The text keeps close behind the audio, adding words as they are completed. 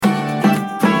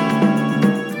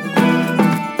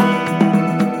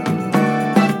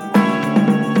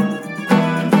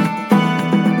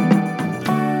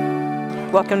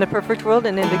Welcome to Perfect World,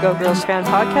 an Indigo Girls fan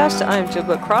podcast. I'm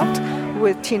Giblet Croft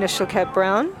with Tina Choquette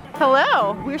Brown.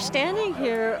 Hello. We're standing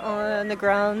here on the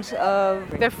grounds of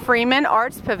The Freeman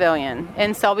Arts Pavilion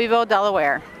in Selbyville,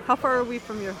 Delaware. How far are we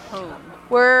from your home?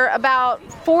 We're about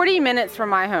 40 minutes from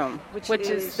my home, which is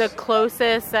is the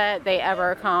closest that they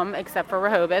ever come, except for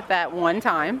Rehoboth that one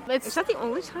time. Is that the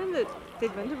only time that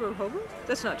they've been to Rehoboth?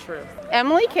 That's not true.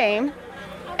 Emily came,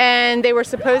 and they were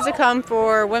supposed to come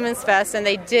for Women's Fest, and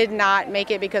they did not make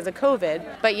it because of COVID.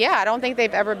 But yeah, I don't think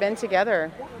they've ever been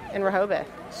together in Rehoboth.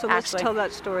 So let's tell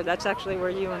that story. That's actually where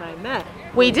you and I met.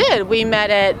 We did. We met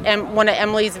at one of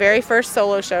Emily's very first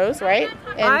solo shows, right?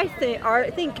 And I think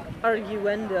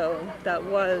Arguendo, that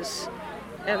was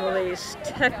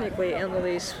technically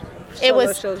Emily's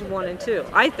solo shows 1 and 2.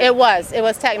 I think. It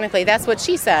was technically. That's what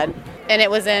she said. And it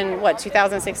was in,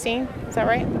 2016? Is that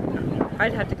right?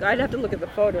 I'd have to look at the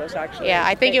photos, actually. Yeah,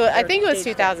 I think it was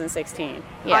 2016.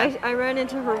 Yeah. I ran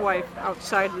into her wife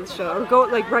outside of the show, or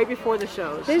right before the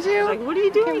shows. Did you? She's like, "What are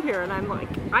you doing here?" And I'm like,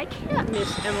 "I can't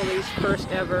miss Emily's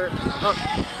first ever." Oh,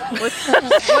 what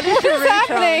is your ringtone?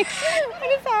 Happening?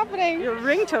 What is happening? Your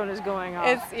ringtone is going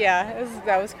off.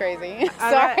 That was crazy.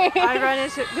 Sorry. I ran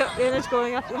into and it's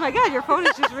going off. Oh my God, your phone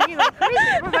is just ringing like crazy.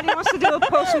 Everybody wants to do a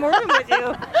post-mortem with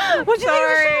you. What'd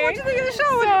you think of the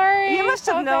show? Sorry. You must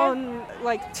have known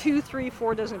like 2, 3,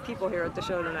 4 dozen people here at the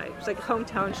show tonight. It's like a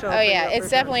hometown show. Oh yeah,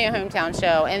 it's definitely a hometown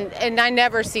show, and I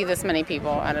never see this many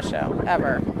people at a show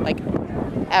ever,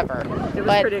 ever. It was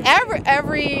but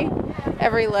pretty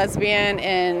every lesbian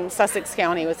in Sussex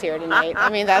County was here tonight. I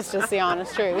mean, that's just the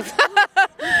honest truth.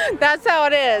 That's how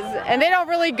it is, and they don't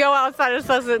really go outside of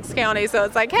Sussex County, so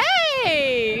it's like,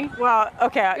 hey. Well,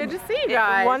 okay. Good to see you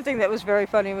guys. One thing that was very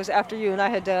funny was after you and I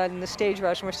had done the stage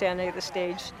rush, and we're standing at the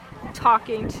stage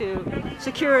talking to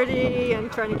security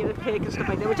and trying to get a pic and stuff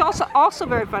like that, which also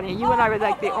very funny. You and I were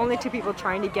like the only 2 people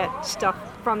trying to get stuff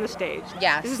from the stage.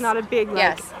 Yes. This is not a big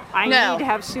need to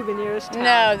have souvenirs.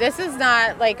 No, this is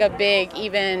not like a big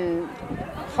even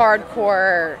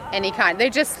hardcore any kind. They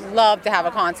just love to have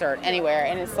a concert anywhere,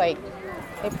 and it's like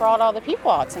they brought all the people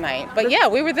out tonight. But yeah,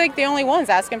 we were like the only ones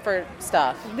asking for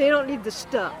stuff. They don't need the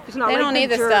stuff. It's not they like don't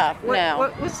need the Jerk. stuff.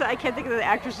 No. I can't think of the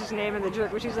actress's name in The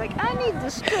Jerk, but she's like, I need the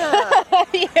stuff.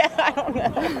 Yeah, I don't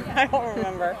know. I don't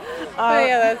remember. But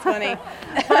yeah, that's funny.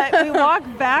 But we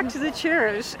walked back to the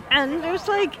chairs, and there's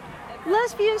like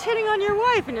lesbians hitting on your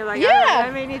wife, and you're like, yeah, I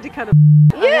may need to cut a.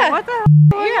 Yeah. What the hell?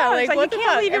 Yeah, like what the you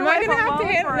can't fuck? leave your Am I wife gonna have to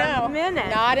alone for a minute.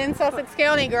 Not in Sussex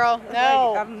County, girl.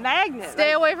 No. Like a magnet.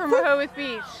 Stay away from Rehoboth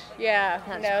Beach. Yeah.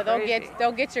 That's crazy.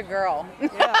 They'll get your girl.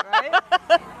 Yeah, right?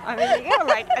 I mean, you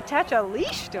gotta attach a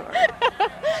leash to her.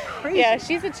 Crazy. Yeah,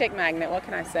 she's a chick magnet. What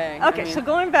can I say? Okay, so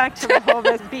going back to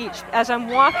Rehoboth Beach, as I'm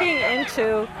walking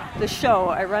into the show,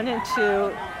 I run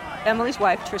into Emily's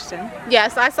wife, Tristan.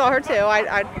 Yes, I saw her too.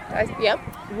 Yep.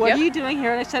 What are you doing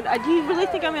here? And I said, do you really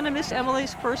think I'm going to miss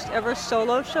Emily's first ever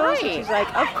solo shows? Right. And she's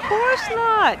like, of course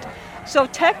not. So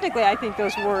technically, I think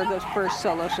those were those first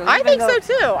solo shows. I think so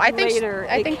too. I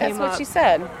think that's what she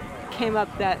said. Came up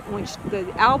that when the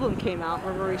album came out,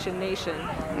 Mauritian Nation,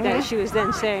 that she was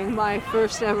then saying, my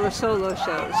first ever solo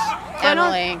shows.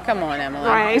 Emily, come on, Emily.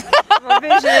 Right.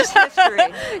 Revisionist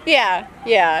history.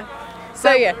 Yeah.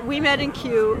 So yeah. We met in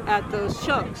Kew at those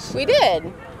shows. We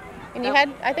did. And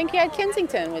I think you had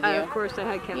Kensington with you. Of course I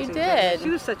had Kensington. You did. She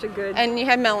was such a good... And you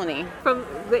had Melanie.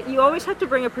 You always have to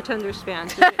bring a Pretenders fan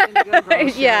to the Indigo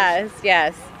Girls shows.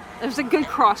 Yes. It was a good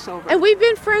crossover. And we've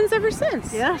been friends ever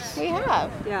since. Yes. We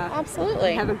have. Yeah. Absolutely.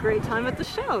 We have a great time at the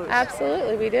shows.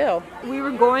 Absolutely, we do. We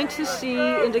were going to see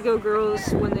Indigo Girls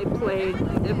when they played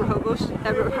at Rehoboth.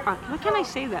 How can I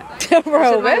say that?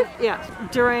 Rehoboth? Yeah.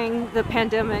 During the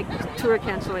pandemic tour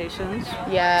cancellations.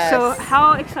 Yes. So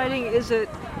how exciting is it?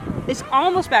 It's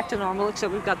almost back to normal,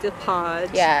 except we've got the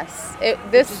pods. Yes.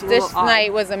 This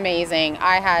night was amazing.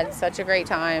 I had such a great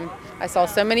time. I saw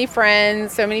so many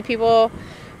friends, so many people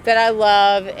that I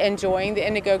love enjoying the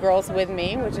Indigo Girls with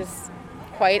me, which is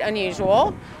quite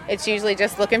unusual. It's usually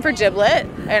just looking for Giblet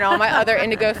and all my other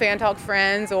Indigo Fan Talk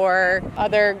friends or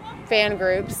other fan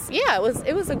groups. Yeah,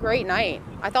 it was a great night.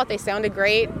 I thought they sounded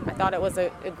great. I thought it was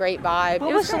a great vibe.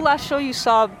 What was the last show you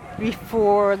saw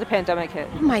before the pandemic hit?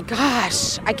 Oh my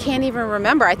gosh, I can't even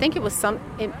remember. I think it was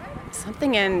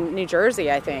something in New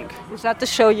Jersey, I think. Was that the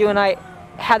show you and I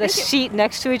had a seat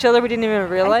next to each other? We didn't even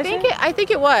realize I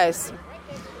think it was.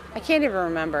 I can't even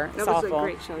remember. It's awful. That was a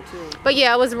great show too. But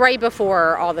yeah, it was right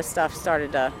before all the stuff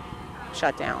started to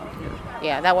shut down.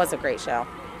 Yeah, that was a great show.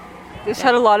 This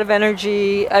had a lot of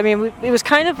energy. I mean, it was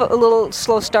kind of a little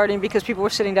slow starting because people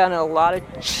were sitting down and a lot of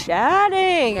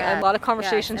chatting and a lot of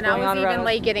conversations going on around. And I was even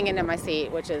late getting into my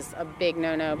seat, which is a big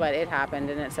no-no, but it happened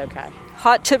and it's okay.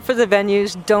 Hot tip for the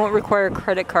venues, don't require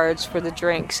credit cards for the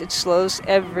drinks. It slows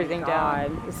everything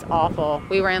down. It's awful.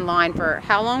 We were in line for,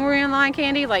 how long were we in line,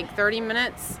 Candy? Like 30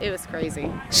 minutes? It was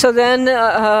crazy. So then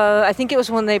I think it was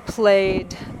when they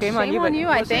played Shame on You,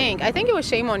 I think. I think it was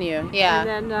Shame on You. Yeah.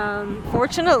 And then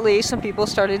fortunately, some people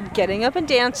started getting up and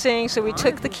dancing, so we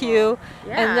took the cue.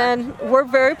 Yeah. And then we're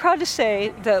very proud to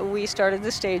say that we started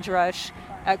the stage rush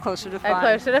at Closer to Fine. At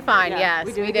Closer to Fine, Yeah, yes,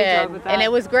 we we did a good did. job with that. And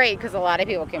it was great because a lot of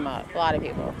people came up. A lot of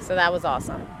people. So that was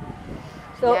awesome.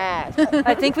 So Yes.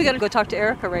 I think we got to go talk to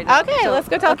Erica right now. Okay, let's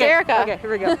go talk to Erica. Okay,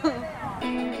 here we go.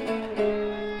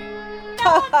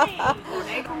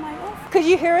 Could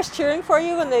you hear us cheering for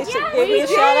you when they gave you a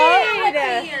shout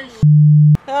out?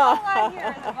 All I hear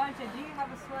is a bunch of, do you have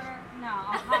a sweater? No,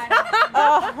 I'm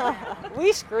hiding.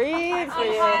 We screamed for I'm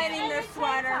you. hiding the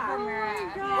sweater from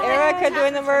Erica. Erica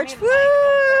doing the merch. Woo!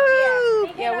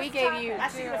 Yeah, we gave you. I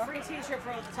see the free t-shirt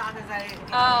for all the tacos I ate.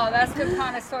 Oh, that's good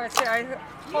connoisseur too. I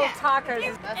hold tacos.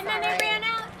 And then they ran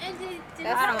out and they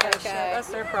That's I don't okay. give a shit. That's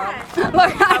their problem.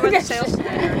 Look, How are the sales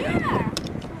today?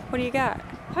 What do you got?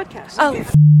 Podcast. Oh,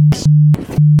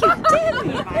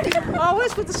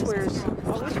 Always with the swears.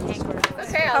 Always with the swears.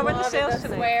 Okay, How were the sales the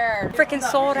tonight? swear. freaking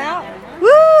sold out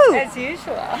Woo! as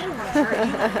usual.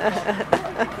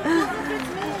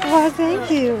 Well, thank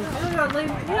you.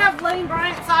 You have Lane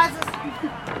Bryant sizes?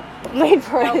 Lane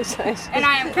Bryant size. And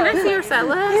I am. Can I see your set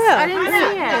list? Yeah. I didn't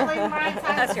see it. Lane Bryant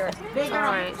sizes. That's yours. Big All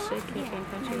right, shaky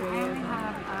country radio.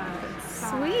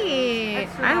 Sweet.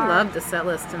 I love the set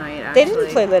list tonight. They Actually.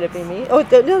 didn't play Let It Be Me. Oh,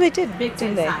 no, they did,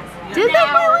 didn't they? Did they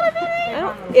play Let It Be Me? I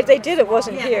don't, if they did, it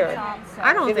wasn't here.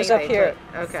 I don't It think was up they here.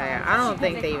 Played, okay, I don't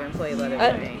think they even played Let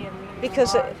It Be Me.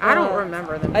 Because I don't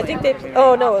remember them. I think playing they. Let It Be Me.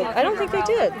 Oh no, I don't think they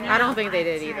did. I don't think they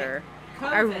did either.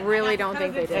 I really don't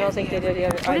think they did. I don't think they did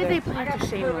either. What did they play to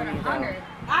Shame on You though?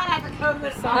 I had to code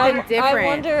this song. Something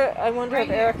different. I wonder if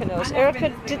Erica knows. Erica,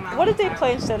 what did they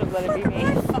play instead of Let It Be Me?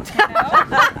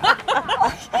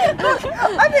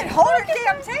 I've been holding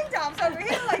damn tank tops over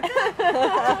here like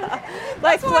that.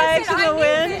 Like flags in the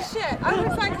wind. Shit. I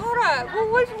was like, hold up.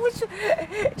 Well,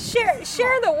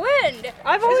 share the wind.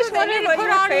 I've always That's what they wondered need to what put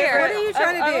your on here. favorite. What are you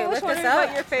trying to I've do? always Lift wondered us what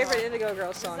up? your favorite Indigo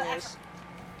Girls song is.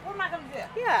 What am I going to do?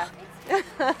 Yeah.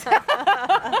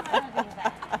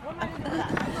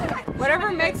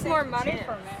 Whatever makes more money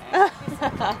for me.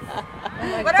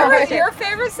 Whatever is your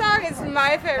favorite song is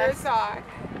my favorite song.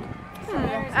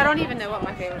 I don't even know what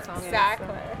my favorite song is.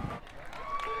 Exactly.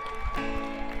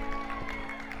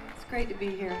 It's great to be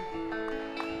here.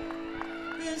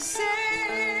 The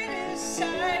saddest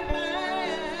sight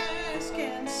my eyes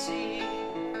can see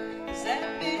is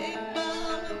that big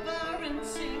ball of orange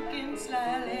sinking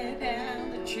slightly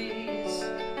down the trees.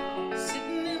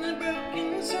 Sitting in a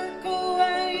broken circle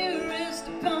while you rest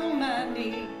upon my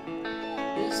knee.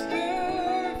 This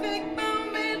perfect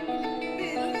moment,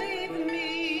 believe in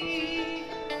me.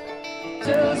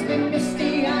 Just been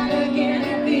misty eyed again,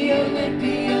 feeling.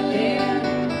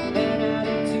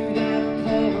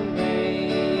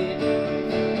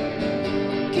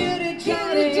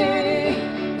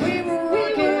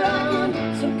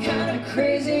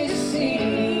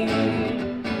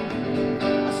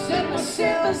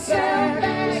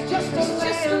 It's just a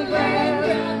land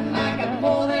grab. I got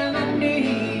more than I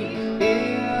need.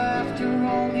 Yeah, after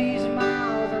all these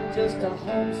miles, I'm just a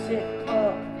homesick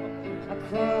pup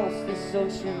across this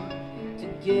ocean to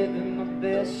give him my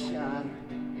best shot.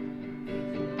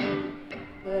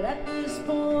 But at this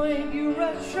point, you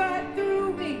rush right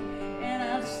through me, and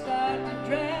I start to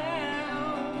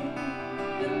drown.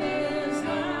 And there's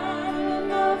not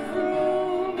enough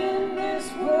room in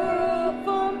this world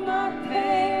for my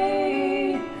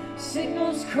pain.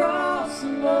 Signals cross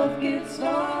and love gets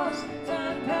lost.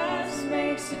 Time past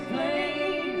makes it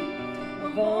plain.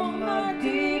 Of all my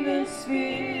demon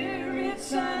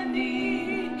spirits, I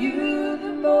need you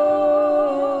the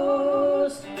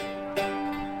most.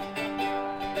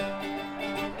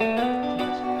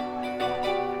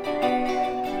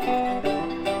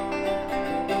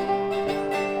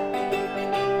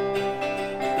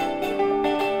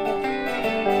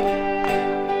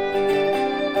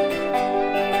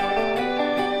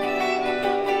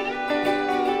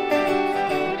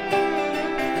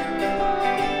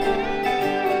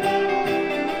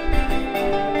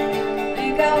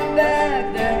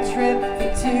 Back that trip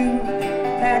for two,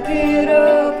 pack it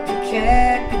up to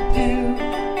Kakadu.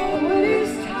 The wood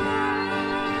is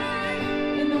tight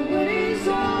and the wood is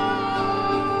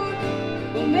old.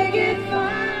 We'll make it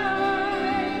fine.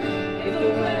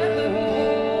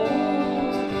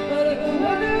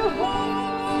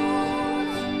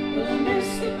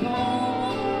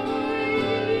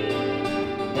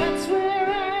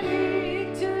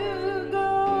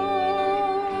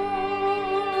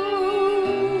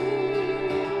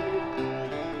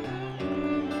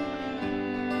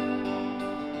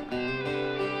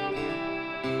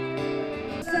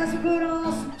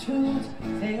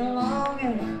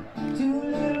 and too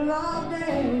little all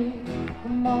day.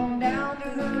 Come on down to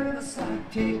the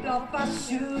riverside, take off our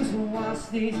shoes and watch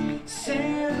these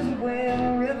sands where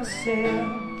the river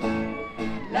sails.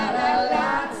 La la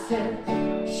la, said,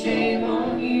 shame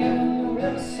on you,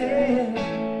 river said.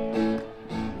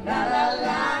 La la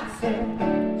la, said,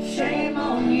 shame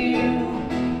on you.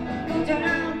 Go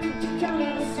down to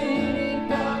County City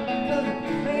Park, 'cause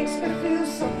it makes me feel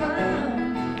so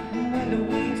fine. And when the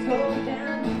weeds go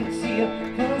down, you can see a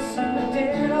person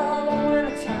dead all the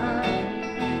winter time.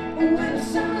 But when the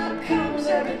summer comes,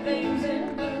 everything's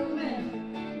in bloom, and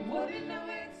you wouldn't know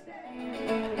it's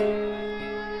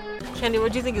there. Candy,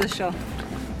 what do you think of the show?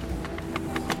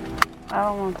 I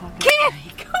don't want to talk.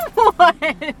 Candy, come on.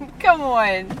 Come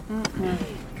on.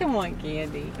 Come on,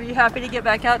 Candy. Are you happy to get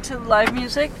back out to live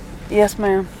music? Yes,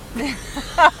 ma'am.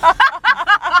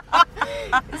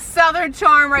 Southern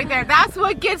charm right there. That's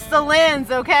what gets the lens,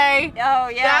 okay? Oh,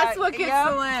 yeah. That's what gets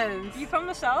the lens. You from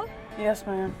the South? Yes,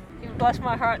 ma'am. You bless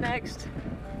my heart next.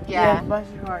 Yeah. Bless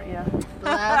your heart, yeah.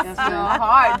 Bless Yes, your ma'am.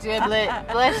 heart, Giblet.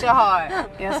 Bless your heart.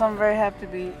 Yes, I'm very happy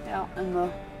to be out in the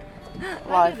Can I go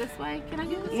life. this way? Can I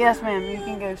go this way? Yes, ma'am. You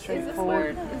can go straight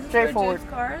forward. Straight forward.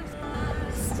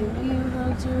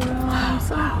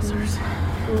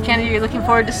 Candy, are you looking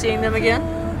forward to seeing them again?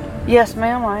 Yes,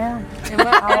 ma'am, I am. And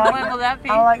when will that be?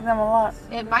 I like them a lot.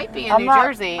 It might be in I'm New not,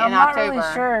 Jersey I'm in not October. really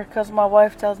sure because my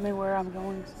wife tells me where I'm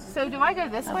going. So do I go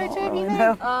this way, don't Jib, you really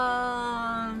think?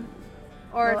 know.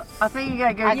 Or Well, I think you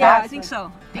gotta go. I Yeah, got I think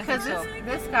so. because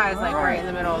this guy's like right in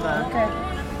the middle of the. Okay.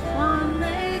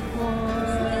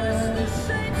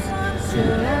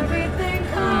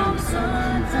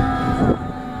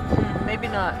 Maybe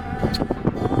not.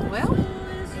 Well,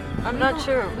 I'm not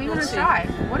sure. we want Let's to see. try.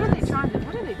 What are they trying to?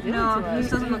 What are they doing No, to us?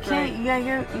 this doesn't You look can't. right. You gotta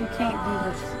go. You can't do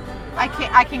this. I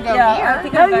can go Yeah, here. I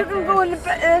think No, I'm you back can there. go in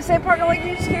the same parking lot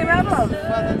you just came out of. You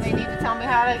Well, then they need to tell me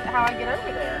how I get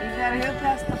over there. gotta go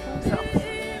past the post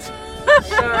office.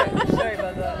 Sorry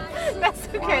about that. That's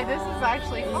okay. This is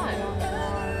actually fun.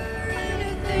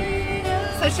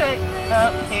 Such a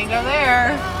can't go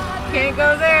there. Can't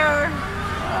go there.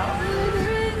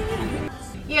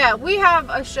 Yeah, we have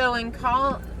a show in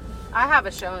I have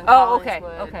a show in Oh, okay,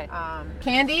 Collingswood. okay.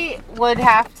 Candy would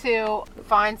have to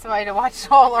find somebody to watch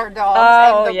all our dogs.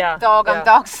 Oh, and the yeah, dog yeah. I'm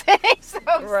dog sitting. So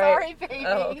Right. sorry, baby.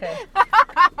 Oh, okay.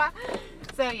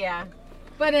 So yeah,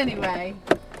 but anyway.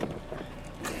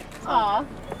 Aw.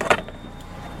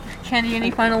 Candy,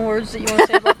 any final words that you want to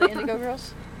say about the Indigo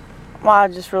Girls? Well, I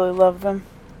just really love them.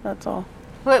 That's all.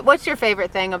 What's your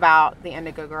favorite thing about the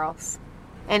Indigo Girls?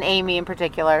 And Amy in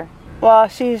particular? Well,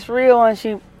 she's real and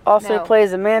she also No.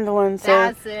 plays a mandolin. So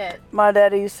That's it. my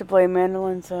daddy used to play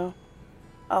mandolin, so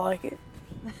I like it.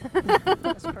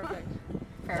 That's perfect.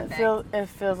 Perfect. It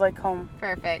feels like home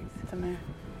Perfect. to me.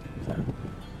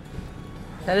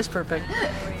 That is perfect.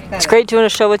 It's great doing a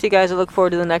show with you guys. I look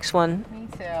forward to the next one. Me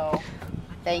too.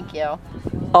 Thank you.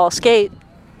 All skate.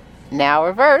 Now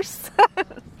reverse.